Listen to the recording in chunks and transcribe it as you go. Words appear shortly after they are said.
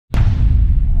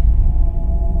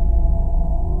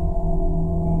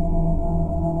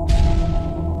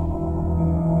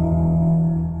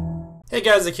Hey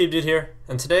guys, tehcubedude here,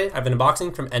 and today I've been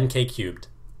unboxing from NK-Cubed.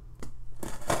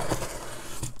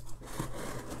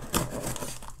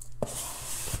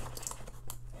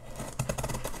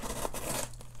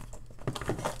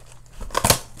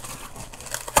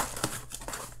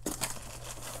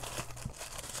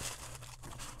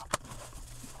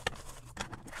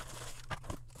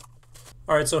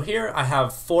 Alright, so here I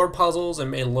have 4 puzzles. It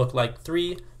may look like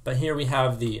 3, but here we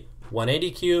have the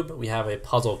 180 cube, we have a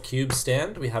puzzle cube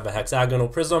stand, we have a hexagonal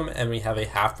prism, and we have a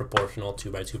half proportional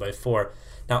 2x2x4.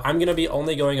 Now I'm going to be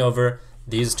only going over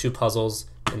these 2 puzzles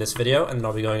in this video, and then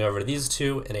I'll be going over these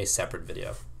 2 in a separate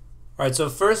video. Alright, so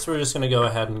first we're just going to go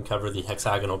ahead and cover the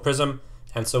hexagonal prism.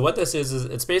 And so what this is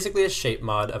it's basically a shape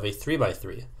mod of a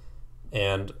 3x3.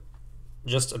 And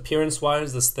just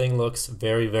appearance-wise, this thing looks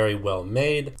very, very well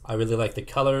made. I really like the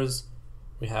colors.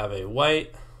 We have a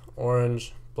white,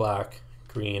 orange, black,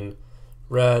 green,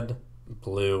 red,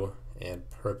 blue, and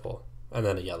purple, and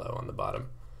then a yellow on the bottom.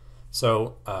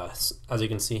 So as you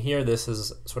can see here, this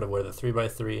is sort of where the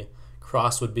 3x3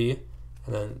 cross would be,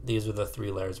 and then these are the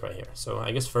 3 layers right here. So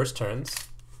I guess first turns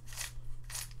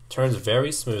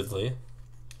very smoothly,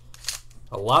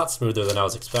 a lot smoother than I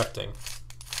was expecting.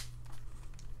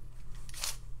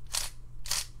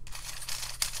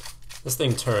 This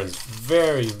thing turns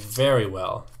very, very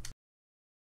well.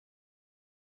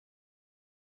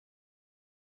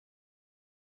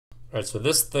 Alright, so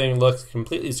this thing looks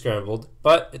completely scrambled,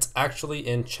 but it's actually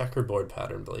in checkerboard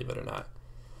pattern, believe it or not.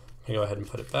 I'm going to go ahead and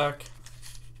put it back.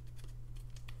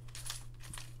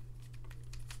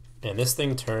 And this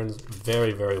thing turns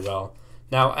very, very well.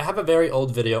 Now, I have a very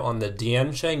old video on the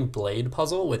Diansheng blade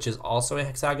puzzle, which is also a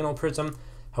hexagonal prism.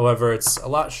 However, it's a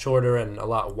lot shorter and a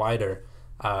lot wider.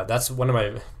 That's one of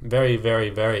my very, very,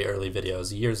 very early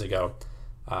videos years ago.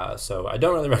 So I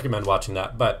don't really recommend watching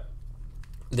that, but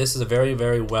this is a very,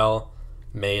 very well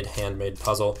made, handmade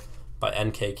puzzle by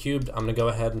NK-Cubed. I'm going to go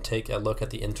ahead and take a look at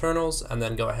the internals and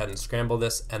then go ahead and scramble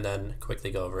this and then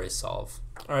quickly go over a solve.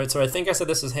 Alright, so I think I said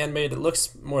this is handmade. It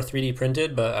looks more 3D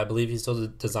printed, but I believe he still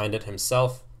designed it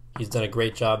himself. He's done a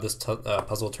great job. This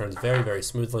puzzle turns very, very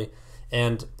smoothly.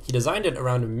 And he designed it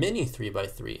around a mini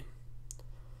 3x3.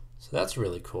 So that's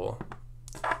really cool.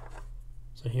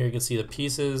 So here you can see the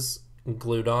pieces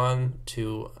glued on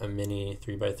to a mini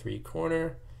 3x3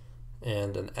 corner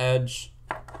and an edge,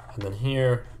 and then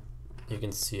here you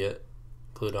can see it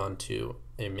glued onto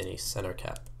a mini center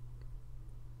cap.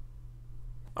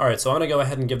 Alright, so I'm going to go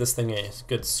ahead and give this thing a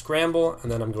good scramble,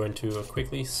 and then I'm going to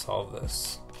quickly solve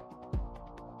this.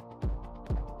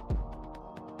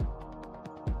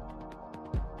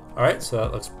 Alright, so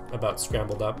that looks about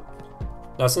scrambled up.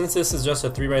 Now since this is just a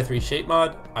 3x3 shape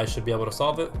mod, I should be able to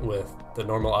solve it with the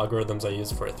normal algorithms I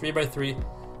use for a 3x3.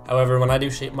 However, when I do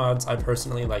shape mods, I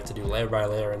personally like to do layer by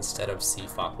layer instead of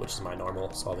CFOP, which is my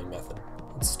normal solving method.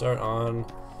 Let's start on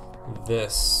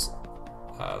this.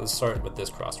 Let's start with this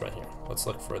cross right here. Let's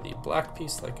look for the black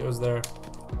piece that goes there.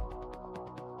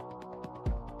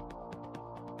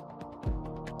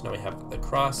 Now we have the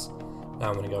cross. Now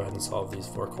I'm going to go ahead and solve these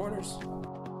 4 corners.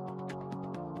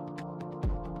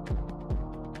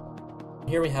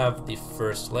 Here we have the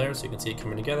first layer, so you can see it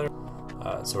coming together.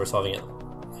 So we're solving it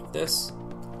like this.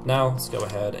 Now let's go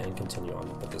ahead and continue on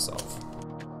with the solve.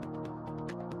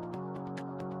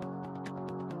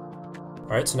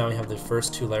 Alright, so now we have the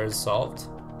first 2 layers solved.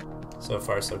 So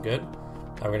far so good.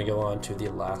 Now we're going to go on to the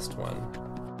last one.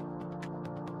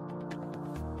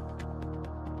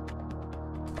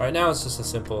 Alright, now it's just a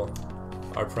simple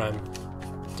R prime,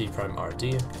 D prime,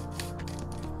 RD.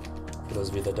 For those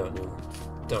of you that don't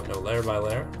know layer by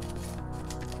layer.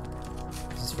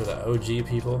 This is for the OG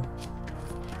people.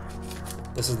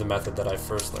 This is the method that I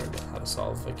first learned how to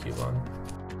solve a cube on.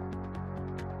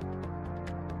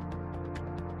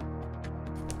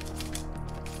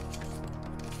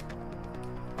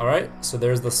 Alright, so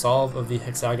there's the solve of the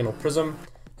hexagonal prism.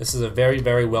 This is a very,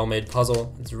 very well made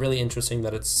puzzle. It's really interesting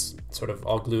that it's sort of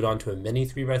all glued onto a mini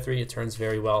 3x3. It turns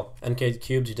very well.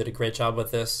 NK-Cubed, you did a great job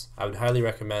with this. I would highly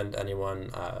recommend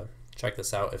anyone check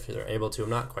this out if you're able to. I'm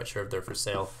not quite sure if they're for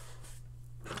sale.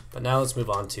 But now let's move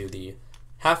on to the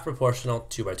half proportional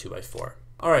 2x2x4.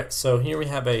 Alright, so here we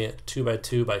have a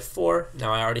 2x2x4.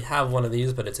 Now I already have one of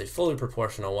these, but it's a fully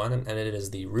proportional one, and it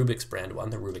is the Rubik's brand one,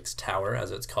 the Rubik's Tower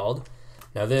as it's called.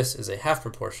 Now this is a half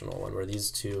proportional one where these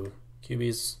 2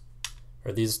 cubies,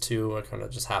 or these 2 are kind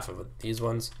of just half of these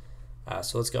ones.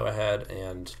 So let's go ahead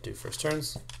and do first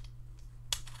turns.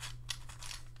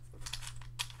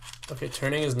 Okay,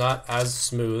 turning is not as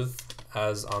smooth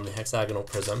as on the hexagonal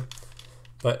prism,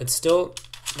 but it's still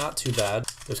not too bad.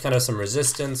 There's kind of some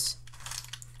resistance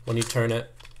when you turn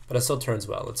it, but it still turns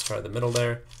well. Let's try the middle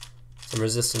there. some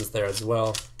resistance there as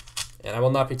well. And I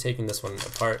will not be taking this one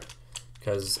apart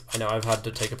because I know I've had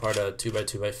to take apart a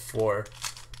 2x2x4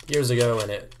 years ago and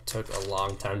it took a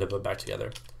long time to put back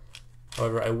together.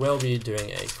 However, I will be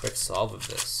doing a quick solve of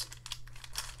this.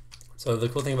 So the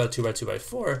cool thing about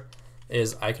 2x2x4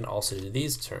 is I can also do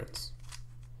these turns.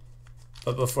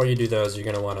 But before you do those, you're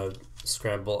going to want to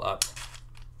scramble up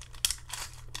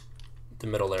the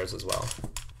middle layers as well.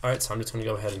 Alright, so I'm just going to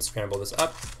go ahead and scramble this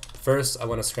up. First, I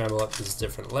want to scramble up these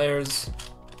different layers,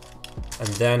 and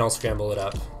then I'll scramble it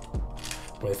up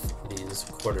with these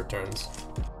quarter turns.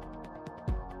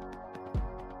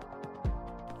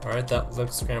 Alright, that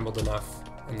looks scrambled enough,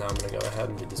 and now I'm going to go ahead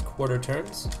and do these quarter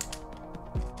turns.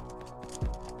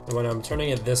 And when I'm turning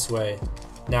it this way,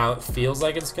 now it feels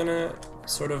like it's going to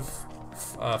sort of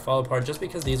fall apart just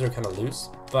because these are kind of loose,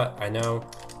 but I know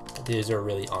that these are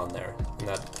really on there and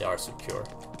that they are secure.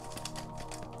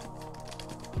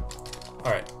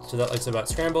 Alright, so that looks about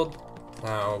scrambled.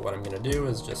 Now what I'm going to do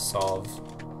is just solve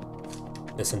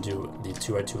this into the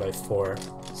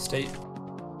 2x2x4 state.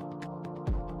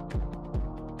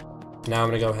 Now I'm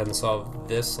going to go ahead and solve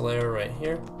this layer right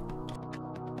here.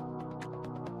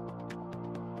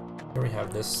 Here we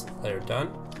have this layer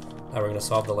done. Now we're going to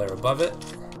solve the layer above it.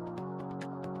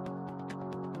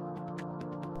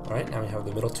 Alright, now we have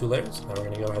the middle two layers. Now we're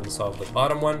going to go ahead and solve the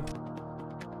bottom one.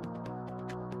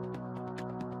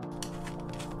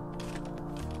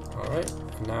 Alright,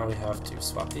 and now we have to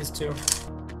swap these two.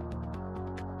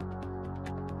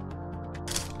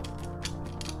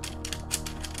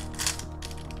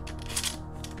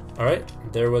 Alright,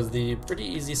 there was the pretty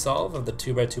easy solve of the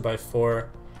 2x2x4,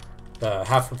 the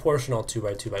half proportional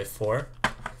 2x2x4.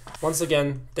 Once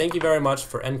again, thank you very much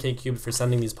for NK-Cubed for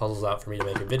sending these puzzles out for me to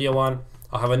make a video on.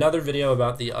 I'll have another video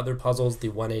about the other puzzles, the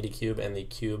 180 cube and the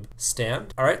cube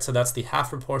stand. Alright, so that's the half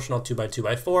proportional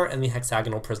 2x2x4 and the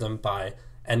hexagonal prism by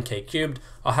NK-Cubed.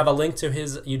 I'll have a link to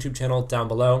his YouTube channel down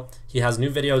below. He has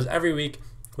new videos every week,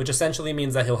 which essentially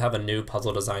means that he'll have a new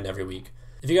puzzle design every week.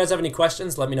 If you guys have any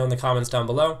questions, let me know in the comments down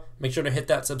below. Make sure to hit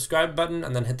that subscribe button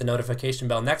and then hit the notification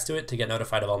bell next to it to get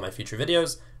notified of all my future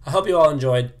videos. I hope you all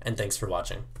enjoyed, and thanks for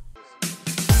watching.